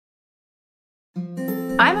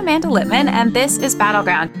I'm Amanda Littman, and this is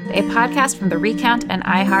Battleground, a podcast from The Recount and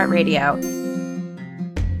iHeartRadio.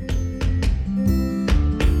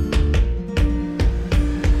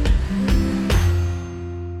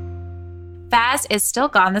 Faz is still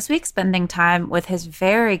gone this week, spending time with his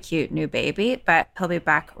very cute new baby, but he'll be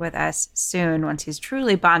back with us soon once he's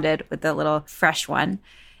truly bonded with the little fresh one.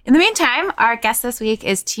 In the meantime, our guest this week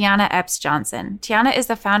is Tiana Epps-Johnson. Tiana is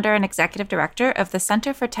the founder and executive director of the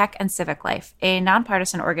Center for Tech and Civic Life, a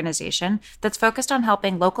nonpartisan organization that's focused on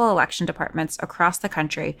helping local election departments across the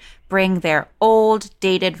country bring their old,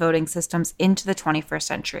 dated voting systems into the 21st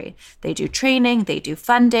century. They do training, they do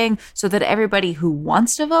funding, so that everybody who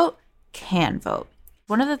wants to vote can vote.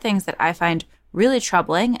 One of the things that I find really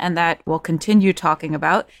troubling, and that we'll continue talking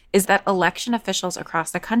about, is that election officials across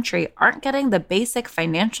the country aren't getting the basic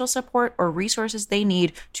financial support or resources they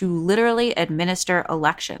need to literally administer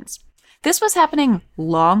elections. This was happening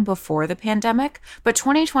long before the pandemic, but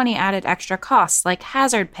 2020 added extra costs like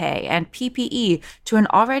hazard pay and PPE to an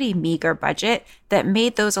already meager budget that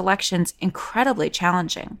made those elections incredibly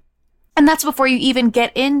challenging. And that's before you even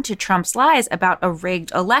get into Trump's lies about a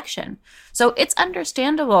rigged election. So it's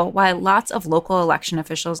understandable why lots of local election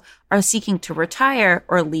officials are seeking to retire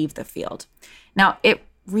or leave the field. Now, it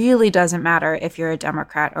really doesn't matter if you're a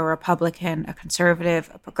Democrat or Republican, a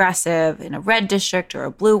conservative, a progressive, in a red district or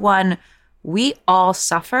a blue one. We all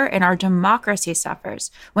suffer, and our democracy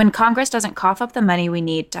suffers when Congress doesn't cough up the money we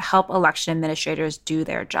need to help election administrators do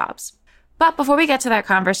their jobs. But before we get to that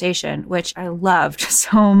conversation, which I loved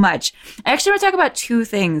so much, I actually want to talk about two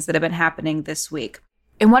things that have been happening this week.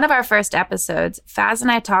 In one of our first episodes, Faz and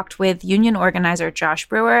I talked with union organizer Josh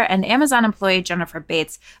Brewer and Amazon employee Jennifer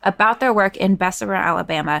Bates about their work in Bessemer,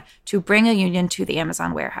 Alabama, to bring a union to the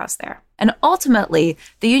Amazon warehouse there. And ultimately,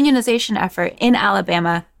 the unionization effort in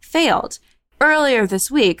Alabama failed. Earlier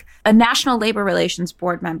this week, a National Labor Relations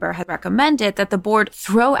Board member had recommended that the board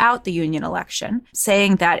throw out the union election,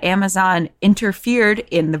 saying that Amazon interfered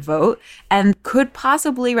in the vote and could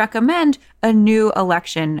possibly recommend a new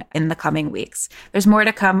election in the coming weeks. There's more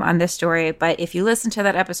to come on this story, but if you listen to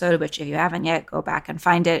that episode, which if you haven't yet, go back and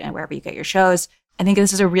find it and wherever you get your shows, I think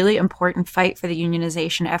this is a really important fight for the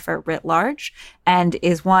unionization effort writ large and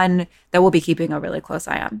is one that we'll be keeping a really close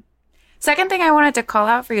eye on. Second thing I wanted to call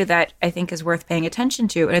out for you that I think is worth paying attention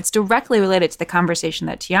to, and it's directly related to the conversation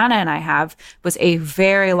that Tiana and I have, was a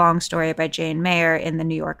very long story by Jane Mayer in The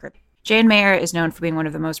New Yorker. Jane Mayer is known for being one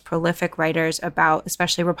of the most prolific writers about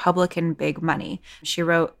especially Republican big money. She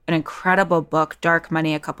wrote an incredible book, Dark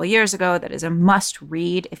Money, a couple years ago that is a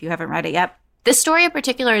must-read if you haven't read it yet. This story in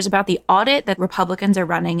particular is about the audit that Republicans are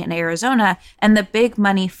running in Arizona and the big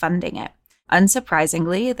money funding it.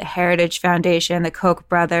 Unsurprisingly, the Heritage Foundation, the Koch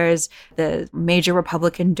brothers, the major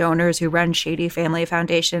Republican donors who run shady family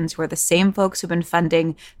foundations, who are the same folks who've been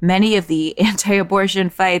funding many of the anti-abortion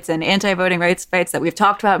fights and anti-voting rights fights that we've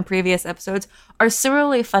talked about in previous episodes, are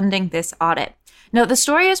similarly funding this audit. Now, the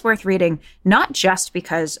story is worth reading, not just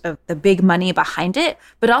because of the big money behind it,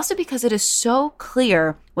 but also because it is so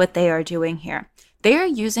clear what they are doing here. They are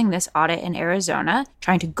using this audit in Arizona,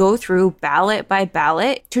 trying to go through ballot by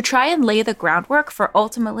ballot to try and lay the groundwork for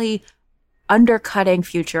ultimately undercutting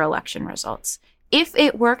future election results. If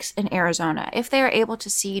it works in Arizona, if they are able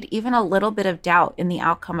to seed even a little bit of doubt in the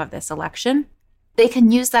outcome of this election, they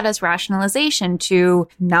can use that as rationalization to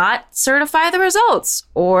not certify the results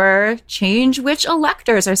or change which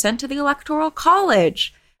electors are sent to the Electoral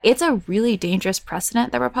College. It's a really dangerous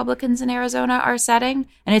precedent that Republicans in Arizona are setting,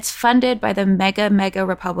 and it's funded by the mega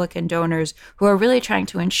Republican donors who are really trying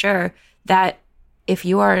to ensure that if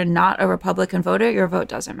you are not a Republican voter, your vote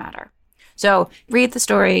doesn't matter. So read the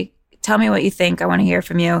story. Tell me what you think. I want to hear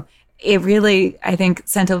from you. It really, I think,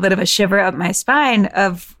 sent a bit of a shiver up my spine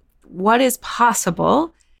of what is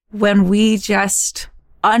possible when we just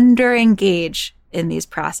under-engage in these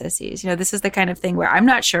processes. You know, this is the kind of thing where I'm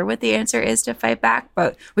not sure what the answer is to fight back,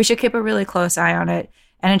 but we should keep a really close eye on it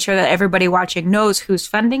and ensure that everybody watching knows who's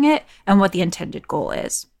funding it and what the intended goal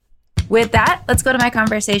is. With that, let's go to my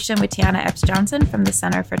conversation with Tiana Epps-Johnson from the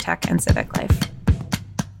Center for Tech and Civic Life.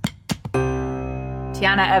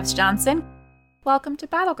 Tiana Epps-Johnson, welcome to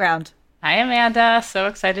Battleground. Hi, Amanda. So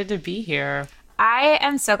excited to be here. I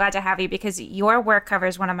am so glad to have you because your work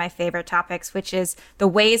covers one of my favorite topics, which is the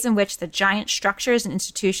ways in which the giant structures and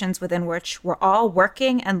institutions within which we're all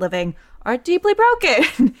working and living are deeply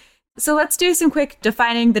broken. So let's do some quick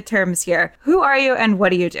defining the terms here. Who are you and what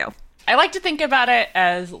do you do? I like to think about it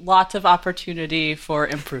as lots of opportunity for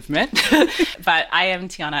improvement. But I am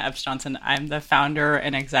Tiana Epps-Johnson. I'm the founder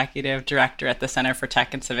and executive director at the Center for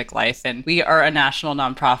Tech and Civic Life. And we are a national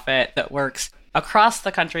nonprofit that works across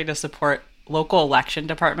the country to support local election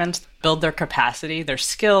departments build their capacity, their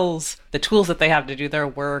skills, the tools that they have to do their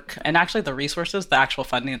work, and actually the resources, the actual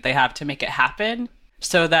funding that they have to make it happen,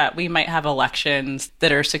 so that we might have elections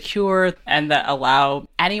that are secure and that allow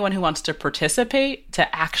anyone who wants to participate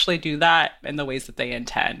to actually do that in the ways that they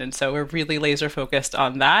intend. And so we're really laser focused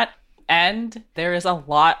on that. And there is a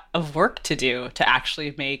lot of work to do to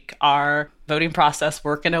actually make our voting process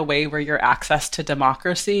work in a way where your access to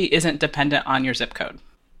democracy isn't dependent on your zip code.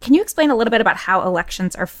 Can you explain a little bit about how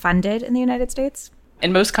elections are funded in the United States?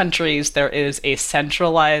 In most countries, there is a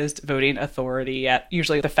centralized voting authority at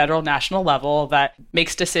usually the federal national level that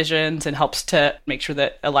makes decisions and helps to make sure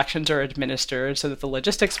that elections are administered so that the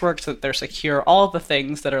logistics work, so that they're secure, all of the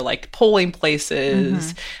things that are like polling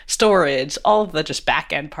places, storage, all of the just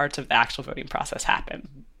back end parts of the actual voting process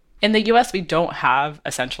happen. In the US, we don't have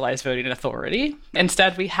a centralized voting authority.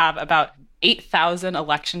 Instead, we have about 8,000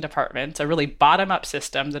 election departments, a really bottom-up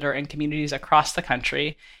system that are in communities across the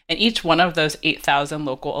country. And each one of those 8,000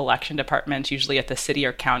 local election departments, usually at the city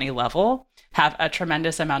or county level, have a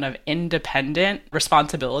tremendous amount of independent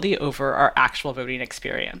responsibility over our actual voting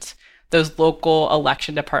experience. Those local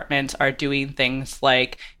election departments are doing things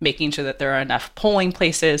like making sure that there are enough polling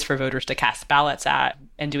places for voters to cast ballots at,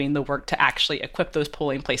 and doing the work to actually equip those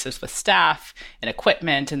polling places with staff and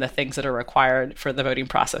equipment and the things that are required for the voting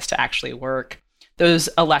process to actually work. Those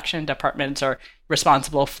election departments are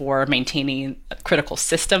responsible for maintaining critical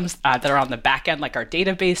systems that are on the back end, like our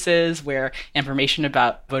databases, where information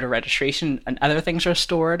about voter registration and other things are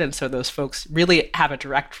stored. And so those folks really have a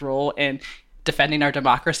direct role in defending our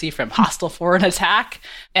democracy from hostile foreign attack.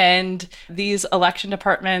 And these election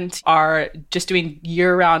departments are just doing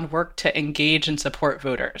year-round work to engage and support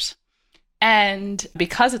voters. And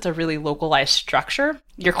because it's a really localized structure,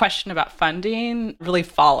 your question about funding really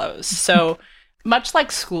follows. So much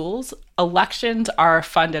like schools, elections are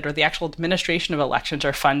funded, or the actual administration of elections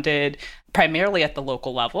are funded primarily at the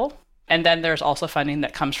local level. And then there's also funding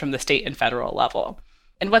that comes from the state and federal level.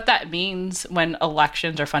 And what that means when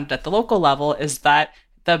elections are funded at the local level is that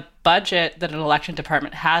the budget that an election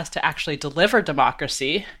department has to actually deliver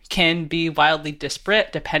democracy can be wildly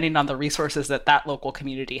disparate depending on the resources that that local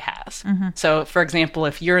community has. So, for example,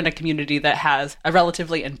 if you're in a community that has a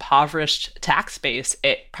relatively impoverished tax base,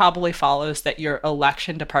 it probably follows that your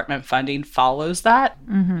election department funding follows that,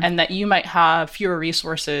 and that you might have fewer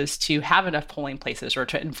resources to have enough polling places or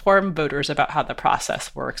to inform voters about how the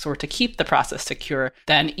process works or to keep the process secure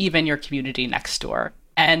than even your community next door.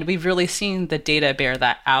 And we've really seen the data bear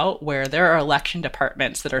that out, where there are election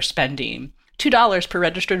departments that are spending $2 per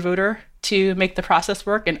registered voter to make the process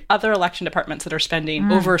work, and other election departments that are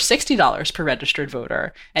spending over $60 per registered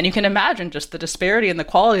voter. And you can imagine just the disparity in the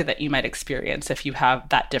quality that you might experience if you have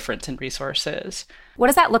that difference in resources. What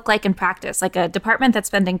does that look like in practice? Like a department that's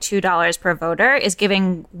spending $2 per voter is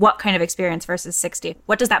giving what kind of experience versus 60?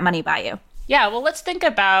 What does that money buy you? Yeah, well, let's think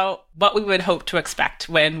about what we would hope to expect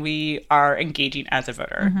when we are engaging as a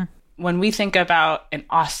voter. When we think about an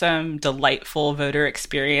awesome, delightful voter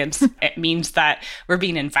experience, it means that we're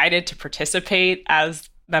being invited to participate as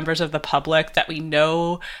members of the public, that we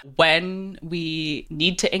know when we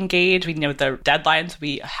need to engage, we know the deadlines,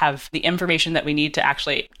 we have the information that we need to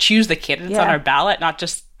actually choose the candidates on our ballot, not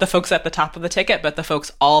just the folks at the top of the ticket, but the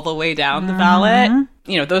folks all the way down the ballot.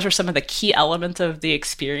 You know, those are some of the key elements of the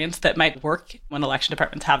experience that might work when election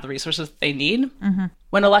departments have the resources that they need.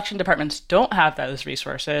 When election departments don't have those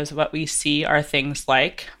resources, what we see are things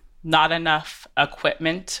like not enough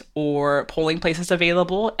equipment or polling places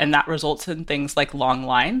available, and that results in things like long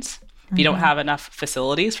lines. If you don't have enough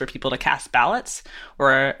facilities for people to cast ballots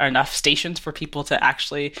or enough stations for people to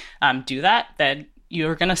actually do that, then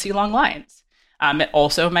you're going to see long lines. It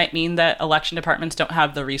also might mean that election departments don't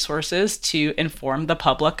have the resources to inform the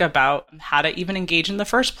public about how to even engage in the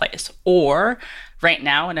first place. Or right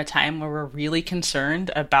now, in a time where we're really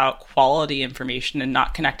concerned about quality information and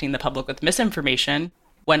not connecting the public with misinformation,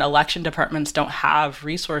 when election departments don't have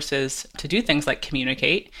resources to do things like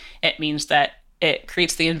communicate, it means that it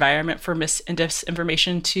creates the environment for mis and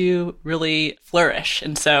disinformation to really flourish.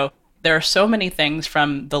 And so there are so many things,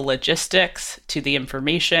 from the logistics to the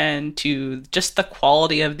information to just the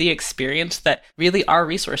quality of the experience, that really are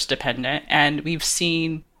resource dependent. And we've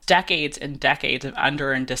seen decades and decades of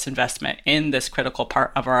under and disinvestment in this critical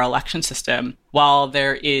part of our election system while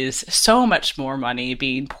there is so much more money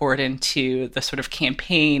being poured into the sort of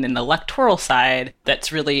campaign and electoral side,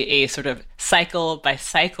 that's really a sort of cycle by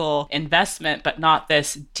cycle investment, but not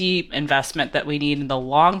this deep investment that we need in the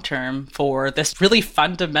long term for this really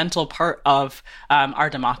fundamental part of our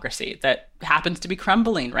democracy that happens to be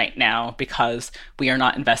crumbling right now because we are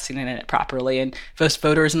not investing in it properly. And most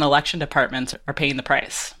voters in election departments are paying the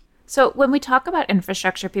price. So when we talk about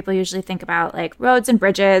infrastructure, people usually think about like roads and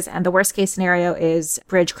bridges, and the worst case scenario is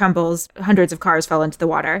bridge crumbles, hundreds of cars fall into the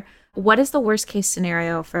water. What is the worst case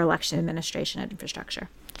scenario for election administration and infrastructure?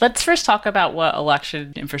 Let's first talk about what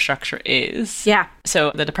election infrastructure is. Yeah.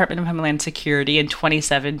 So the Department of Homeland Security in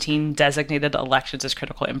 2017 designated elections as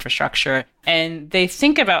critical infrastructure. And they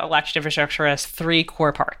think about election infrastructure as three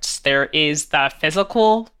core parts. There is the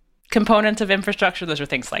physical components of infrastructure. Those are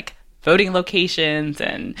things like voting locations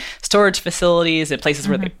and storage facilities and places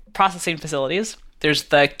where they processing facilities. There's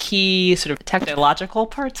the key sort of technological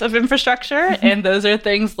parts of infrastructure, and those are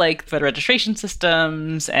things like voter registration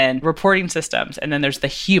systems and reporting systems. And then there's the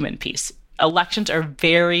human piece. Elections are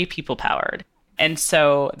very people-powered. And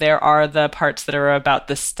so there are the parts that are about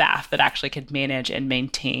the staff that actually can manage and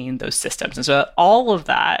maintain those systems. And so all of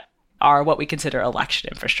that are what we consider election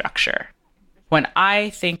infrastructure. When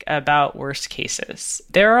I think about worst cases,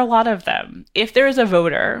 there are a lot of them. If there is a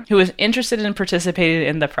voter who is interested in participating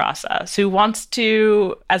in the process, who wants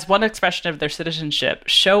to, as one expression of their citizenship,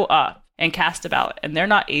 show up and cast a ballot, and they're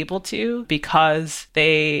not able to because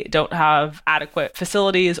they don't have adequate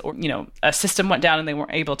facilities, or, a system went down and they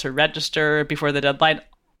weren't able to register before the deadline,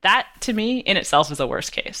 that, to me, in itself is the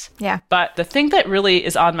worst case. Yeah. But the thing that really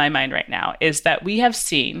is on my mind right now is that we have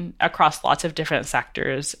seen across lots of different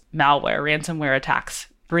sectors, malware, ransomware attacks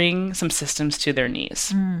bring some systems to their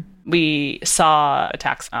knees. We saw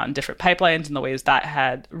attacks on different pipelines and the ways that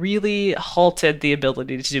had really halted the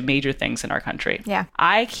ability to do major things in our country. Yeah.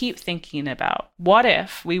 I keep thinking about what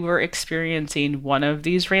if we were experiencing one of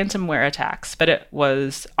these ransomware attacks, but it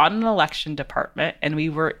was on an election department and we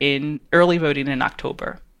were in early voting in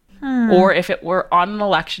October. Or if it were on an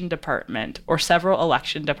election department or several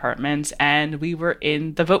election departments and we were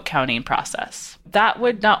in the vote counting process. That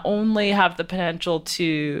would not only have the potential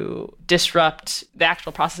to disrupt the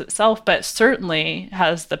actual process itself, but certainly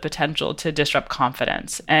has the potential to disrupt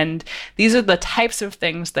confidence. And these are the types of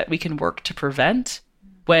things that we can work to prevent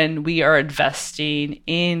when we are investing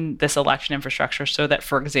in this election infrastructure so that,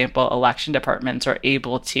 for example, election departments are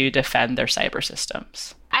able to defend their cyber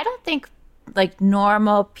systems. I don't think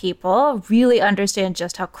normal people really understand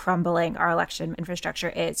just how crumbling our election infrastructure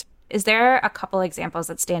is. Is there a couple examples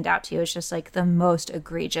that stand out to you as just the most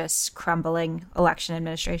egregious crumbling election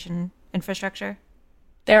administration infrastructure?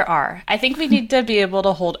 There are. I think we need to be able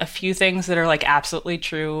to hold a few things that are absolutely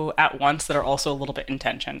true at once that are also a little bit in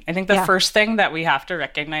tension. I think the first thing that we have to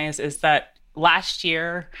recognize is that last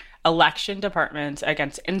year, election departments,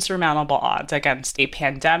 against insurmountable odds, against a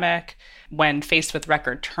pandemic, when faced with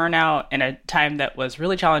record turnout in a time that was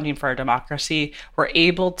really challenging for our democracy, were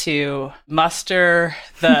able to muster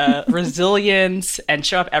the resilience and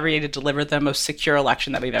show up every day to deliver the most secure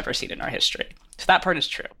election that we've ever seen in our history. So that part is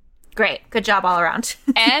true. Great. Good job all around.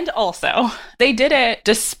 And also, they did it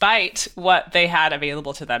despite what they had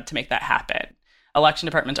available to them to make that happen. Election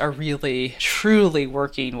departments are really, truly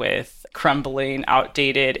working with crumbling,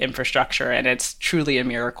 outdated infrastructure, and it's truly a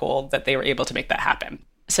miracle that they were able to make that happen.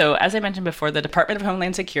 So, as I mentioned before, the Department of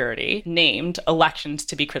Homeland Security named elections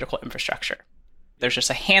to be critical infrastructure. There's just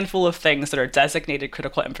a handful of things that are designated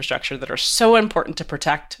critical infrastructure that are so important to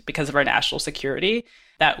protect because of our national security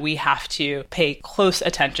that we have to pay close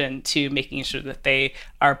attention to making sure that they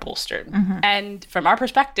are bolstered. And from our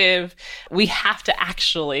perspective, we have to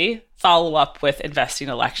actually follow up with investing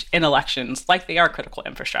in elections like they are critical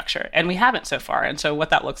infrastructure. And we haven't so far. And so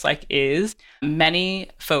what that looks like is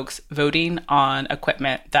many folks voting on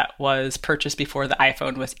equipment that was purchased before the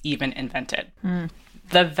iPhone was even invented.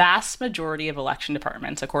 The vast majority of election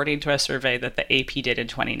departments, according to a survey that the AP did in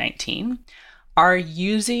 2019, are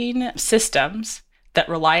using systems that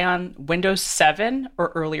rely on Windows 7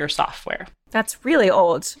 or earlier software. That's really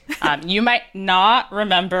old. You might not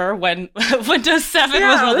remember when Windows 7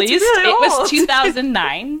 was released. It was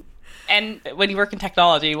 2009. And when you work in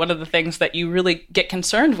technology, one of the things that you really get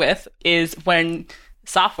concerned with is when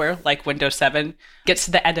software like Windows 7 gets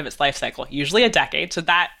to the end of its life cycle, usually a decade. So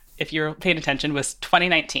that, if you're paying attention, was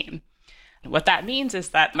 2019. What that means is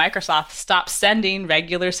that Microsoft stopped sending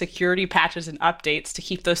regular security patches and updates to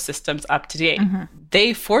keep those systems up to date.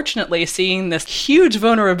 They, fortunately, seeing this huge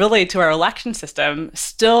vulnerability to our election system,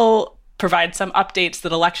 still provide some updates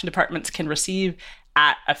that election departments can receive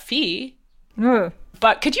at a fee.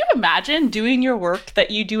 But could you imagine doing your work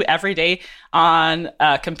that you do every day on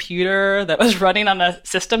a computer that was running on the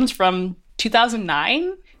systems from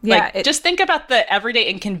 2009? Yeah, just think about the everyday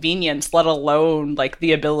inconvenience, let alone like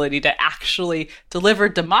the ability to actually deliver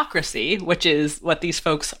democracy, which is what these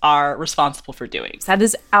folks are responsible for doing. That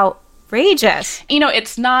is outrageous.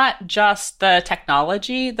 It's not just the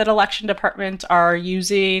technology that election departments are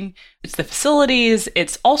using, it's the facilities,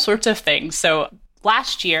 it's all sorts of things. So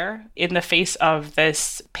last year, in the face of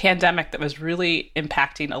this pandemic that was really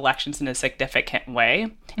impacting elections in a significant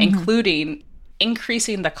way, including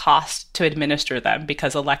increasing the cost to administer them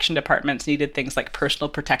because election departments needed things like personal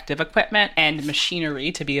protective equipment and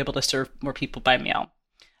machinery to be able to serve more people by mail.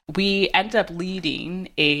 We ended up leading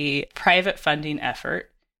a private funding effort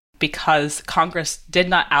because Congress did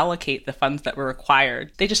not allocate the funds that were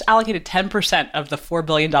required. They just allocated 10% of the $4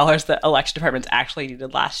 billion that election departments actually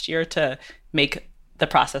needed last year to make the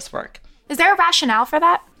process work. Is there a rationale for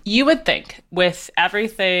that? You would think with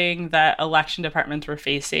everything that election departments were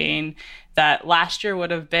facing, that last year would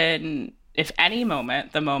have been, if any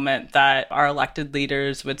moment, the moment that our elected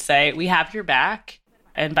leaders would say, we have your back.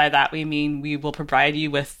 And by that, we mean we will provide you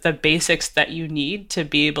with the basics that you need to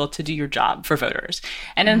be able to do your job for voters.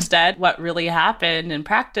 And instead, what really happened in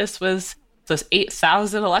practice was those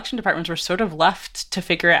 8,000 election departments were sort of left to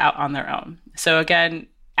figure it out on their own. So again,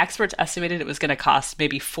 experts estimated it was going to cost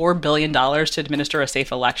maybe $4 billion to administer a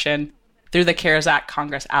safe election. Through the CARES Act,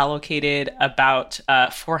 Congress allocated about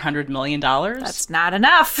 $400 million. That's not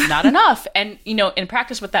enough. Not enough. And, in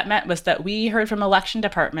practice, what that meant was that we heard from election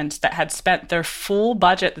departments that had spent their full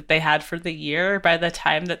budget that they had for the year by the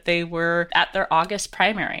time that they were at their August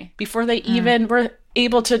primary, before they even were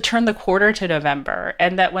able to turn the quarter to November.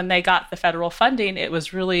 And that when they got the federal funding, it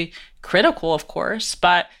was really critical, of course.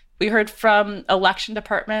 But we heard from election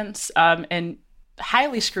departments and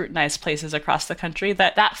highly scrutinized places across the country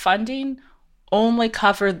that funding only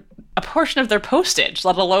covered a portion of their postage,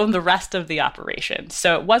 let alone the rest of the operation.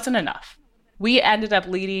 So it wasn't enough. We ended up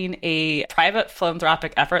leading a private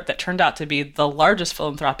philanthropic effort that turned out to be the largest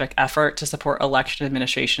philanthropic effort to support election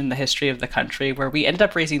administration in the history of the country, where we ended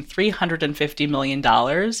up raising $350 million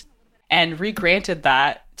and re-granted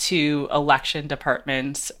that to election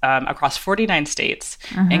departments across 49 states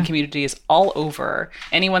and communities all over.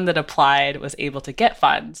 Anyone that applied was able to get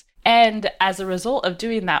funds. And as a result of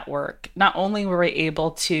doing that work, not only were we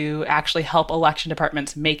able to actually help election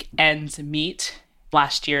departments make ends meet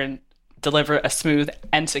last year and deliver a smooth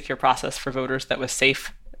and secure process for voters that was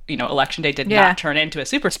safe. Election day did not turn into a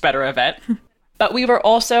super spreader event. But we were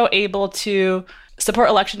also able to support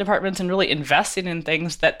election departments and really investing in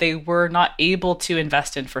things that they were not able to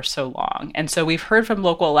invest in for so long. And so we've heard from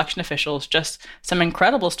local election officials just some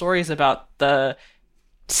incredible stories about the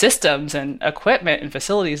systems and equipment and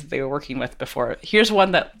facilities that they were working with before. Here's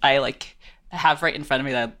one that I have right in front of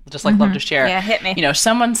me that I just love to share. Yeah, hit me.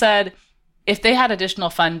 Someone said if they had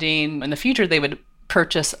additional funding in the future, they would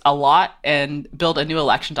purchase a lot and build a new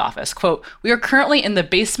elections office. Quote, "We are currently in the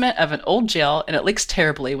basement of an old jail and it leaks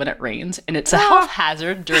terribly when it rains and it's a health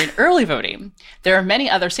hazard during early voting. There are many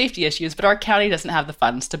other safety issues, but our county doesn't have the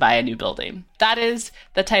funds to buy a new building." That is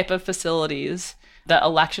the type of facilities that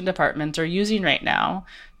election departments are using right now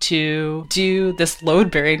to do this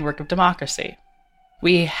load-bearing work of democracy.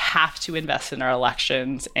 We have to invest in our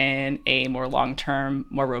elections in a more long-term,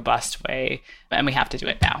 more robust way, and we have to do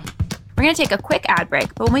it now. We're going to take a quick ad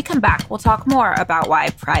break, but when we come back, we'll talk more about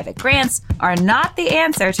why private grants are not the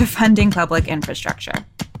answer to funding public infrastructure.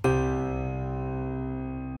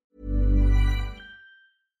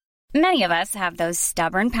 Many of us have those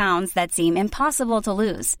stubborn pounds that seem impossible to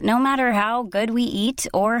lose, no matter how good we eat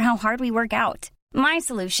or how hard we work out. My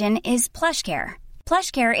solution is PlushCare.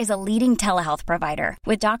 PlushCare is a leading telehealth provider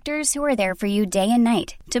with doctors who are there for you day and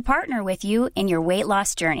night to partner with you in your weight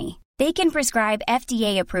loss journey. They can prescribe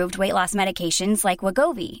FDA-approved weight loss medications like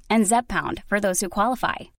Wegovy and Zepbound for those who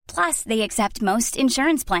qualify. Plus, they accept most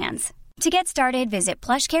insurance plans. To get started, visit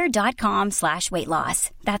plushcare.com/weightloss.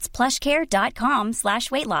 That's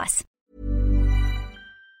plushcare.com/weightloss.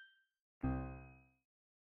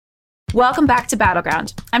 Welcome back to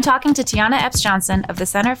Battleground. I'm talking to Tiana Epps-Johnson of the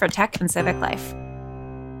Center for Tech and Civic Life.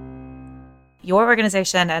 Your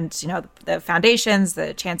organization and, the foundations,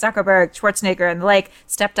 the Chan Zuckerberg, Schwarzenegger, and the like,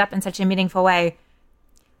 stepped up in such a meaningful way.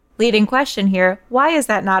 Leading question here, why is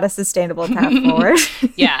that not a sustainable path forward?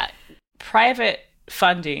 Yeah. Private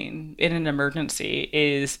funding in an emergency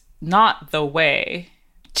is not the way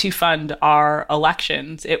to fund our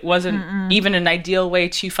elections. It wasn't even an ideal way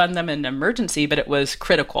to fund them in an emergency, but it was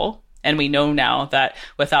critical. And we know now that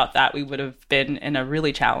without that, we would have been in a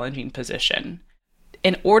really challenging position.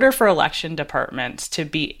 in order for election departments to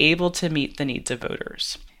be able to meet the needs of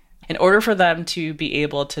voters, in order for them to be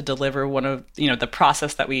able to deliver one of, the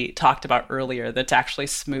process that we talked about earlier that's actually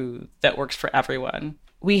smooth, that works for everyone,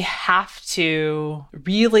 we have to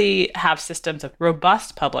really have systems of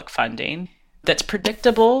robust public funding that's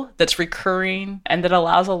predictable, that's recurring, and that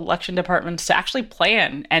allows election departments to actually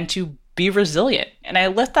plan and to be resilient. And I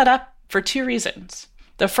lift that up for two reasons.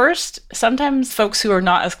 The first, sometimes folks who are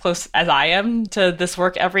not as close as I am to this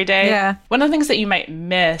work every day, one of the things that you might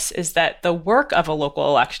miss is that the work of a local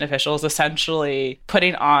election official is essentially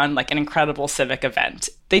putting on like an incredible civic event.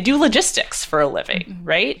 They do logistics for a living,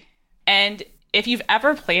 right? And if you've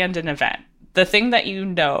ever planned an event, the thing that you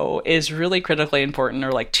know is really critically important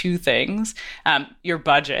are like two things: your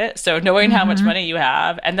budget, so knowing how much money you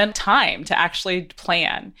have, and then time to actually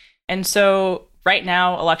plan. And so right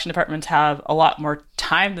now, election departments have a lot more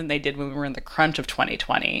time than they did when we were in the crunch of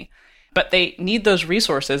 2020. But they need those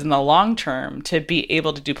resources in the long term to be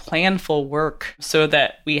able to do planful work so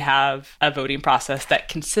that we have a voting process that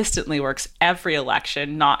consistently works every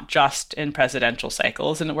election, not just in presidential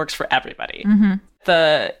cycles, and it works for everybody.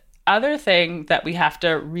 The other thing that we have to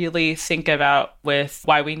really think about with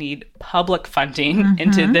why we need public funding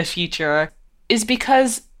into the future is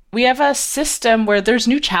because we have a system where there's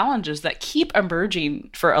new challenges that keep emerging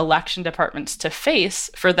for election departments to face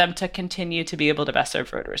for them to continue to be able to best serve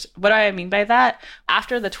voters. What do I mean by that?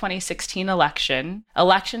 After the 2016 election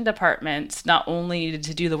departments not only needed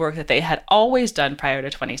to do the work that they had always done prior to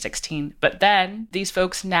 2016, but then these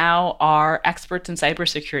folks now are experts in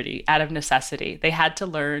cybersecurity out of necessity. They had to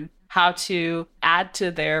learn how to add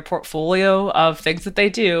to their portfolio of things that they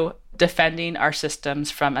do, defending our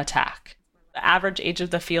systems from attack. The average age of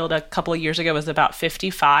the field a couple of years ago was about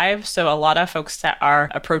 55. So a lot of folks that are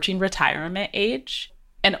approaching retirement age.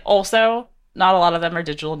 And also, not a lot of them are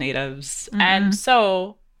digital natives. And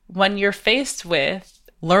so when you're faced with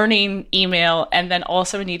learning email and then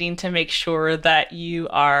also needing to make sure that you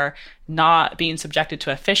are not being subjected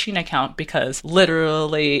to a phishing account because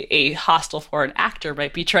literally a hostile foreign actor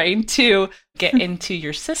might be trying to get into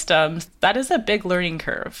your systems, that is a big learning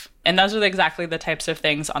curve. And those are exactly the types of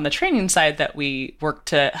things on the training side that we work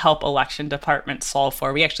to help election departments solve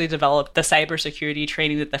for. We actually developed the cybersecurity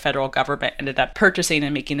training that the federal government ended up purchasing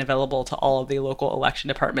and making available to all of the local election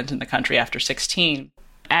departments in the country after 2016.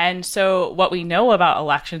 And so what we know about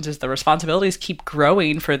elections is the responsibilities keep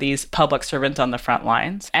growing for these public servants on the front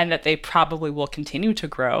lines, and that they probably will continue to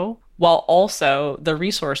grow, while also the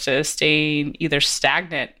resources staying either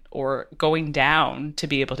stagnant or going down to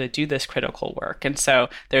be able to do this critical work. And so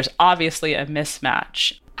there's obviously a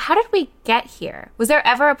mismatch. How did we get here? Was there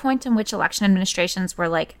ever a point in which election administrations were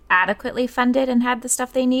like adequately funded and had the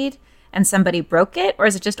stuff they need, and somebody broke it? Or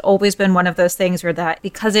has it just always been one of those things where that,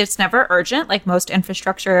 because it's never urgent, like most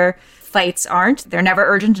infrastructure fights aren't, they're never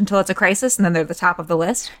urgent until it's a crisis and then they're the top of the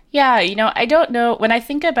list? Yeah, I don't know. When I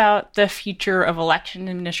think about the future of election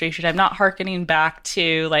administration, I'm not hearkening back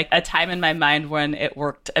to like a time in my mind when it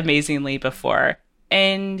worked amazingly before.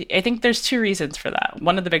 And I think there's two reasons for that.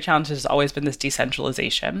 One of the big challenges has always been this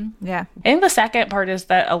decentralization. Yeah. I think the second part is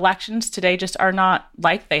that elections today just are not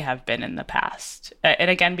like they have been in the past. And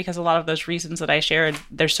again, because a lot of those reasons that I shared,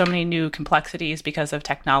 there's so many new complexities because of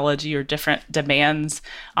technology or different demands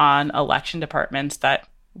on election departments that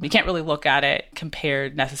we can't really look at it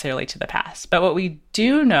compared necessarily to the past. But what we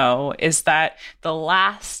do know is that the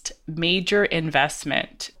last major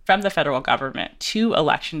investment from the federal government to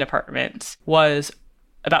election departments was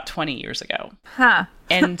about 20 years ago.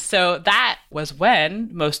 And so that was when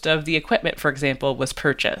most of the equipment, for example, was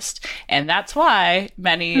purchased. And that's why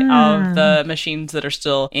many of the machines that are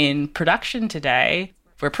still in production today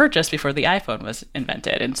were purchased before the iPhone was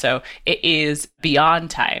invented. And so it is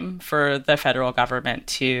beyond time for the federal government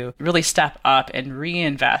to really step up and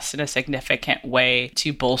reinvest in a significant way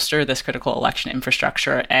to bolster this critical election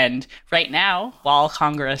infrastructure. And right now, while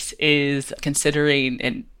Congress is considering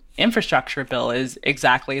an infrastructure bill, is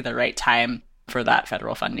exactly the right time for that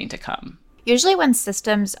federal funding to come. Usually when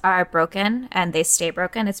systems are broken and they stay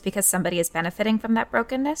broken, it's because somebody is benefiting from that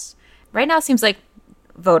brokenness. Right now it seems like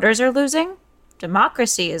voters are losing.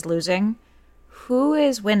 Democracy is losing. Who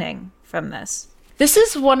is winning from this? This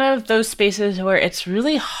is one of those spaces where it's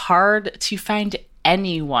really hard to find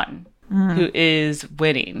anyone who is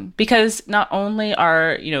winning, because not only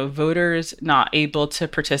are, voters not able to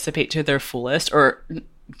participate to their fullest or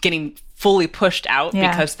getting fully pushed out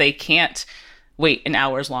because they can't wait in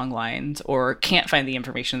hours-long lines or can't find the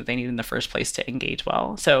information that they need in the first place to engage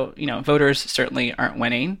well. So, voters certainly aren't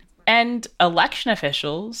winning. And election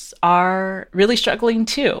officials are really struggling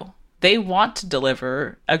too. They want to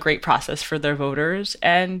deliver a great process for their voters,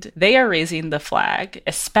 and they are raising the flag,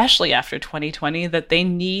 especially after 2020, that they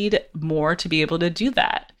need more to be able to do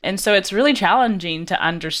that. And so it's really challenging to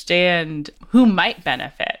understand who might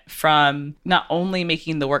benefit from not only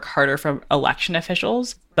making the work harder for election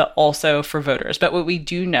officials, but also for voters. But what we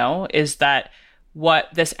do know is that what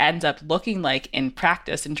this ends up looking like in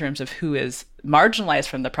practice in terms of who is marginalized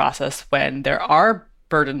from the process when there are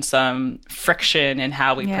burdensome friction in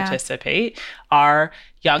how we participate are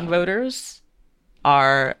young voters,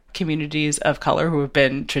 are communities of color who have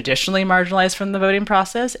been traditionally marginalized from the voting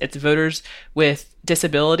process. It's voters with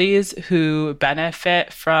disabilities who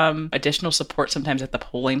benefit from additional support sometimes at the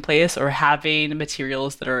polling place or having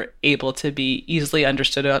materials that are able to be easily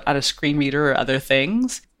understood on a screen reader or other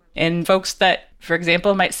things. And folks that, for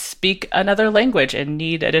example, might speak another language and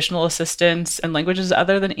need additional assistance in languages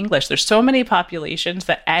other than English. There's so many populations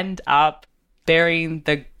that end up bearing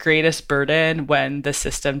the greatest burden when the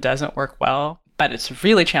system doesn't work well. But it's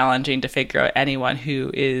really challenging to figure out anyone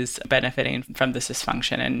who is benefiting from this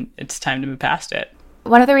dysfunction, and it's time to move past it.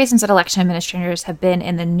 One of the reasons that election administrators have been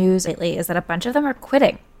in the news lately is that a bunch of them are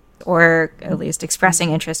quitting, or at least expressing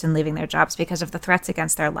interest in leaving their jobs because of the threats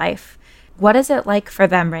against their life. What is it like for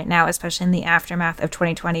them right now, especially in the aftermath of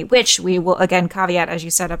 2020, which we will, again, caveat, as you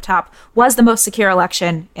said up top, was the most secure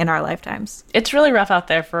election in our lifetimes? It's really rough out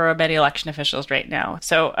there for many election officials right now.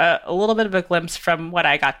 So a little bit of a glimpse from what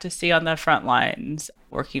I got to see on the front lines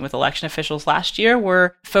working with election officials last year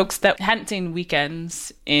were folks that hadn't seen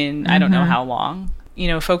weekends in I don't know how long. You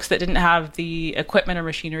know, folks that didn't have the equipment or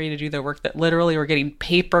machinery to do their work, that literally were getting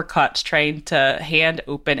paper cuts trying to hand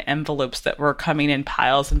open envelopes that were coming in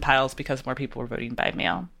piles and piles because more people were voting by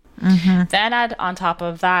mail. Then add on top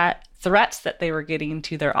of that threats that they were getting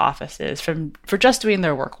to their offices for just doing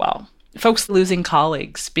their work well. Folks losing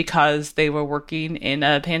colleagues because they were working in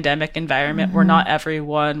a pandemic environment where not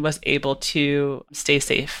everyone was able to stay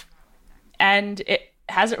safe. And it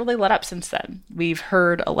hasn't really let up since then. We've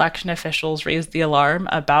heard election officials raise the alarm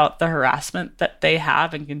about the harassment that they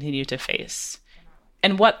have and continue to face.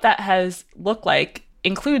 And what that has looked like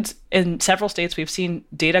includes, in several states, we've seen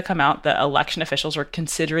data come out that election officials are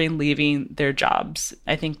considering leaving their jobs.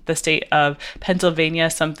 I think the state of Pennsylvania,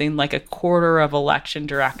 something like a quarter of election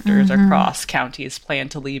directors across counties plan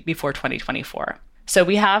to leave before 2024. So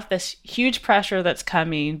we have this huge pressure that's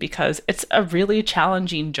coming because it's a really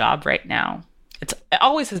challenging job right now. It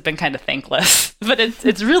always has been kind of thankless, but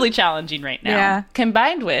it's really challenging right now. Yeah.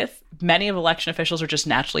 Combined with many of election officials are just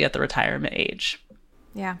naturally at the retirement age.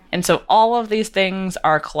 Yeah. And so all of these things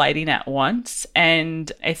are colliding at once.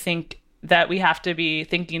 And I think that we have to be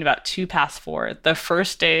thinking about two paths forward. The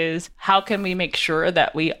first is, how can we make sure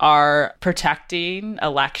that we are protecting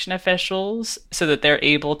election officials so that they're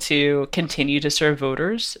able to continue to serve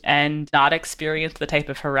voters and not experience the type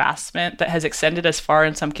of harassment that has extended as far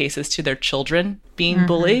in some cases to their children being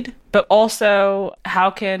bullied? But also,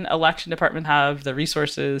 how can election department have the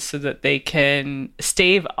resources so that they can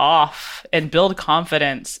stave off and build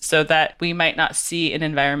confidence so that we might not see an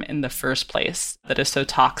environment in the first place that is so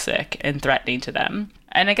toxic and threatening to them?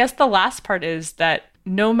 And I guess the last part is that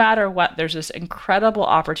no matter what, there's this incredible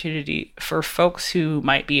opportunity for folks who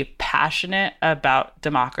might be passionate about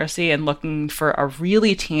democracy and looking for a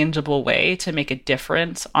really tangible way to make a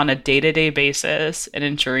difference on a day-to-day basis and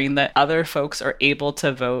ensuring that other folks are able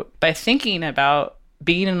to vote by thinking about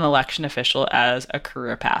being an election official as a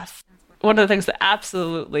career path. One of the things that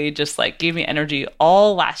absolutely just gave me energy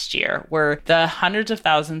all last year were the hundreds of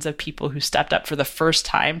thousands of people who stepped up for the first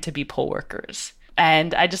time to be poll workers.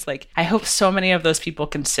 And I hope so many of those people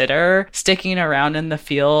consider sticking around in the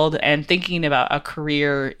field and thinking about a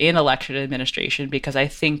career in election administration, because I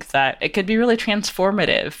think that it could be really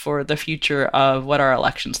transformative for the future of what our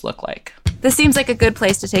elections look like. This seems like a good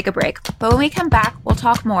place to take a break, but when we come back, we'll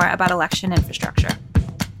talk more about election infrastructure.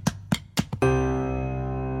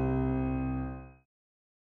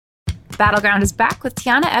 Battleground is back with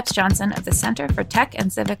Tiana Epps-Johnson of the Center for Tech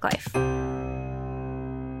and Civic Life.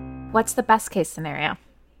 What's the best case scenario?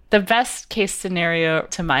 The best case scenario,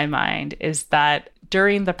 to my mind, is that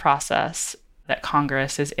during the process that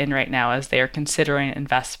Congress is in right now as they are considering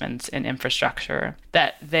investments in infrastructure,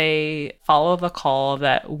 that they follow the call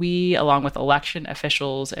that we, along with election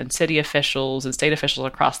officials and city officials and state officials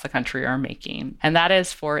across the country, are making. And that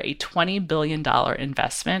is for a $20 billion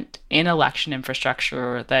investment in election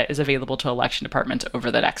infrastructure that is available to election departments over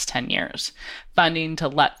the next 10 years. Funding to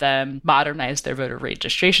let them modernize their voter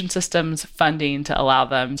registration systems, funding to allow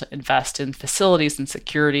them to invest in facilities and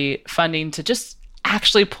security, funding to just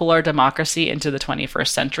actually pull our democracy into the 21st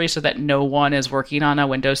century so that no one is working on a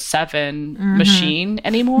Windows 7 machine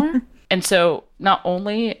anymore. And so not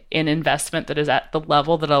only an investment that is at the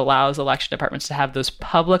level that allows election departments to have those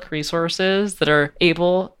public resources that are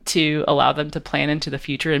able to allow them to plan into the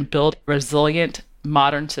future and build a resilient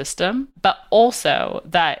modern system, but also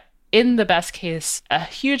that in the best case, a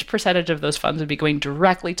huge percentage of those funds would be going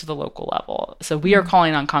directly to the local level. So we are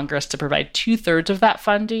calling on Congress to provide 2/3 of that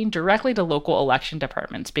funding directly to local election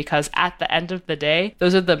departments, because at the end of the day,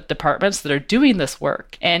 those are the departments that are doing this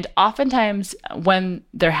work. And oftentimes when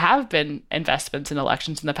there have been investments in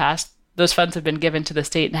elections in the past, those funds have been given to the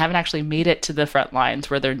state and haven't actually made it to the front lines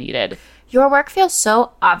where they're needed. Your work feels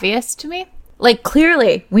so obvious to me. Like,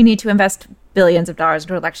 clearly, we need to invest billions of dollars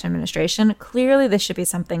into election administration. Clearly, this should be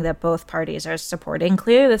something that both parties are supporting.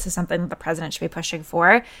 Clearly, this is something that the president should be pushing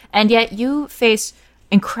for. And yet you face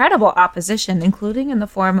incredible opposition, including in the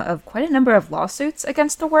form of quite a number of lawsuits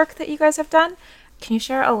against the work that you guys have done. Can you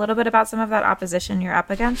share a little bit about some of that opposition you're up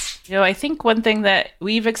against? I think one thing that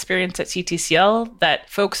we've experienced at CTCL that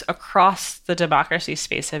folks across the democracy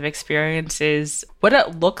space have experienced is what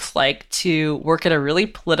it looks like to work in a really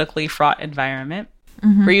politically fraught environment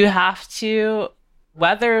where you have to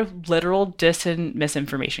weather literal dis and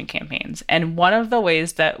misinformation campaigns. And one of the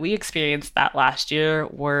ways that we experienced that last year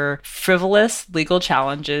were frivolous legal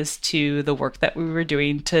challenges to the work that we were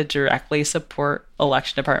doing to directly support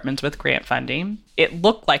election departments with grant funding. It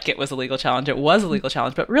looked like it was a legal challenge. It was a legal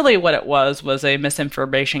challenge, but really what it was a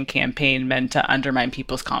misinformation campaign meant to undermine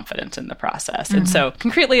people's confidence in the process. And so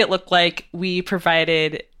concretely, it looked like we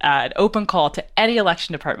provided an open call to any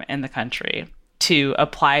election department in the country to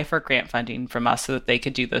apply for grant funding from us so that they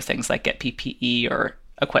could do those things like get PPE or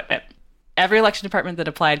equipment. Every election department that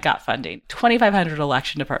applied got funding. 2,500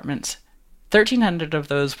 election departments. 1,300 of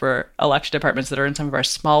those were election departments that are in some of our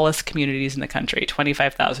smallest communities in the country,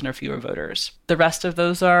 25,000 or fewer voters. The rest of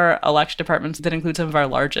those are election departments that include some of our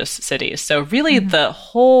largest cities. So really the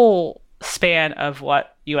whole span of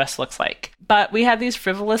what US looks like. But we had these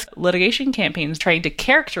frivolous litigation campaigns trying to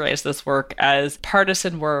characterize this work as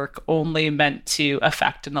partisan work only meant to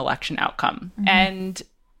affect an election outcome. And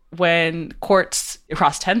when courts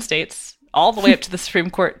across 10 states, all the way up to the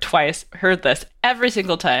Supreme Court twice, heard this, every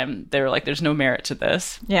single time they were like, there's no merit to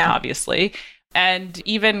this, obviously. And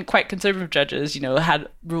even quite conservative judges, had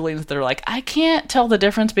rulings that are like, I can't tell the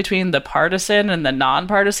difference between the partisan and the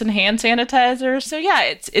nonpartisan hand sanitizer. So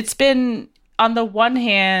yeah, it's been, on the one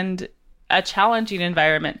hand, a challenging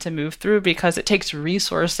environment to move through because it takes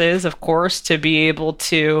resources, of course, to be able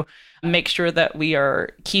to make sure that we are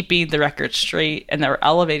keeping the record straight and that we're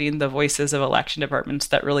elevating the voices of election departments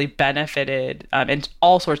that really benefited in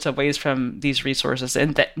all sorts of ways from these resources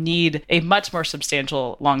and that need a much more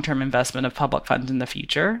substantial long-term investment of public funds in the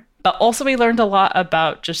future. But also we learned a lot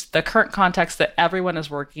about just the current context that everyone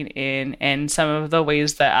is working in and some of the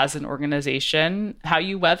ways that as an organization, how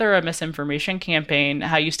you weather a misinformation campaign,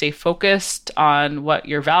 how you stay focused on what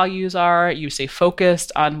your values are, you stay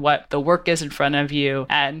focused on what the work is in front of you.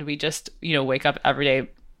 And we just, wake up every day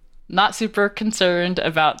not super concerned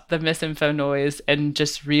about the misinfo noise and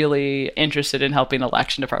just really interested in helping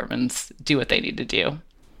election departments do what they need to do.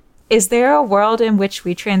 Is there a world in which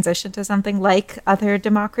we transition to something like other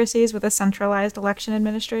democracies with a centralized election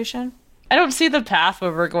administration? I don't see the path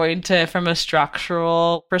where we're going to, from a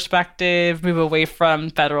structural perspective, move away from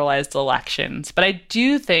federalized elections. But I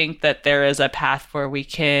do think that there is a path where we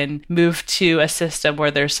can move to a system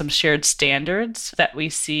where there's some shared standards that we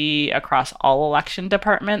see across all election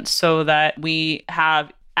departments so that we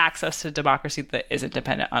have access to democracy that isn't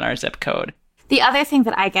dependent on our zip code. The other thing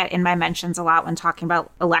that I get in my mentions a lot when talking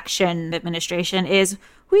about election administration is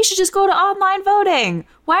we should just go to online voting.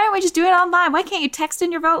 Why aren't we just doing it online? Why can't you text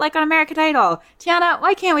in your vote like on American Idol? Tiana,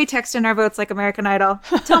 why can't we text in our votes like American Idol?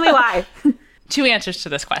 Tell me why. Two answers to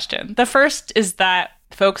this question. The first is that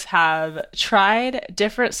folks have tried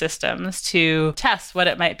different systems to test what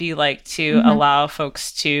it might be like to allow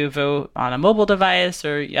folks to vote on a mobile device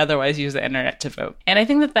or otherwise use the internet to vote. And I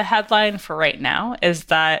think that the headline for right now is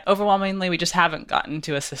that overwhelmingly we just haven't gotten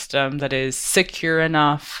to a system that is secure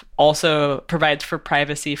enough, also provides for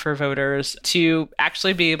privacy for voters to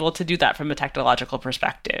actually be able to do that from a technological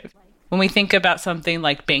perspective. When we think about something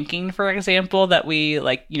like banking, for example, that we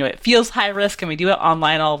it feels high risk and we do it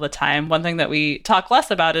online all the time. One thing that we talk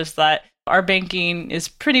less about is that our banking is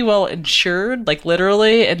pretty well insured,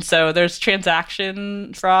 literally. And so there's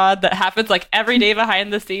transaction fraud that happens every day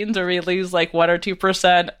behind the scenes where we lose 1 or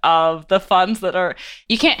 2% of the funds that are,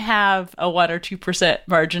 you can't have a 1 or 2%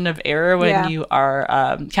 margin of error when you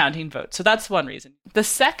are counting votes. So that's one reason. The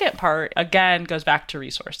second part, again, goes back to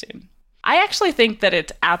resourcing. I actually think that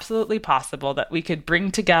it's absolutely possible that we could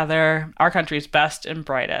bring together our country's best and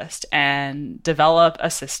brightest and develop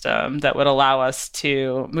a system that would allow us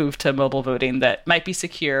to move to mobile voting that might be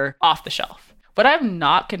secure off the shelf. What I'm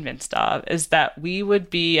not convinced of is that we would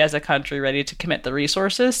be, as a country, ready to commit the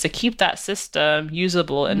resources to keep that system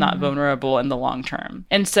usable and not vulnerable in the long term.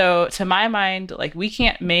 And so, to my mind, like, we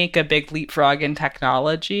can't make a big leapfrog in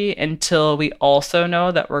technology until we also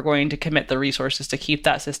know that we're going to commit the resources to keep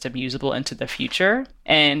that system usable into the future.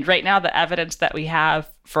 And right now, the evidence that we have,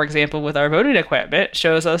 for example, with our voting equipment,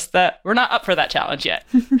 shows us that we're not up for that challenge yet.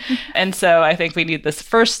 And so I think we need this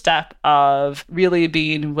first step of really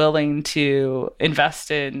being willing to invest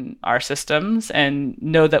in our systems and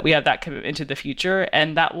know that we have that commitment into the future.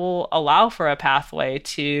 And that will allow for a pathway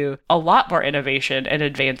to a lot more innovation and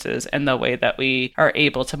advances in the way that we are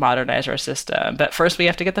able to modernize our system. But first, we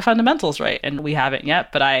have to get the fundamentals right. And we haven't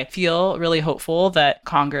yet. But I feel really hopeful that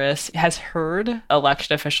Congress has heard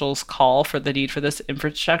election officials' call for the need for this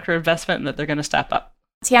infrastructure investment and that they're going to step up.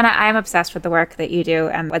 Tiana, I'm obsessed with the work that you do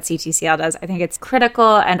and what CTCL does. I think it's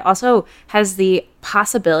critical and also has the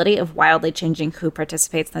possibility of wildly changing who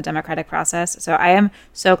participates in the democratic process. So I am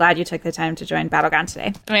so glad you took the time to join Battleground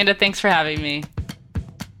today. Amanda, thanks for having me.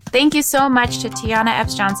 Thank you so much to Tiana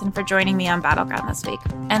Epps-Johnson for joining me on Battleground this week.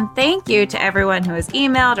 And thank you to everyone who has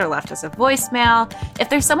emailed or left us a voicemail. If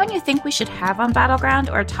there's someone you think we should have on Battleground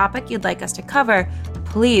or a topic you'd like us to cover,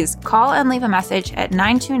 please call and leave a message at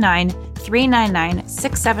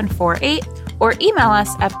 929-399-6748 or email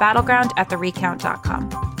us at battleground@therecount.com.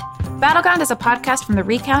 Battleground is a podcast from The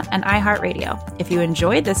Recount and iHeartRadio. If you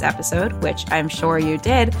enjoyed this episode, which I'm sure you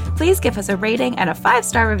did, please give us a rating and a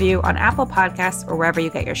 5-star review on Apple Podcasts or wherever you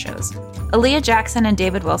get your shows. Aaliyah Jackson and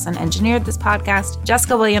David Wilson engineered this podcast.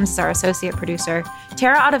 Jessica Williams is our associate producer.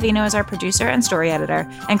 Tara Ottavino is our producer and story editor.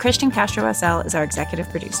 And Christian Castro-Vassell is our executive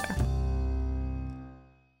producer.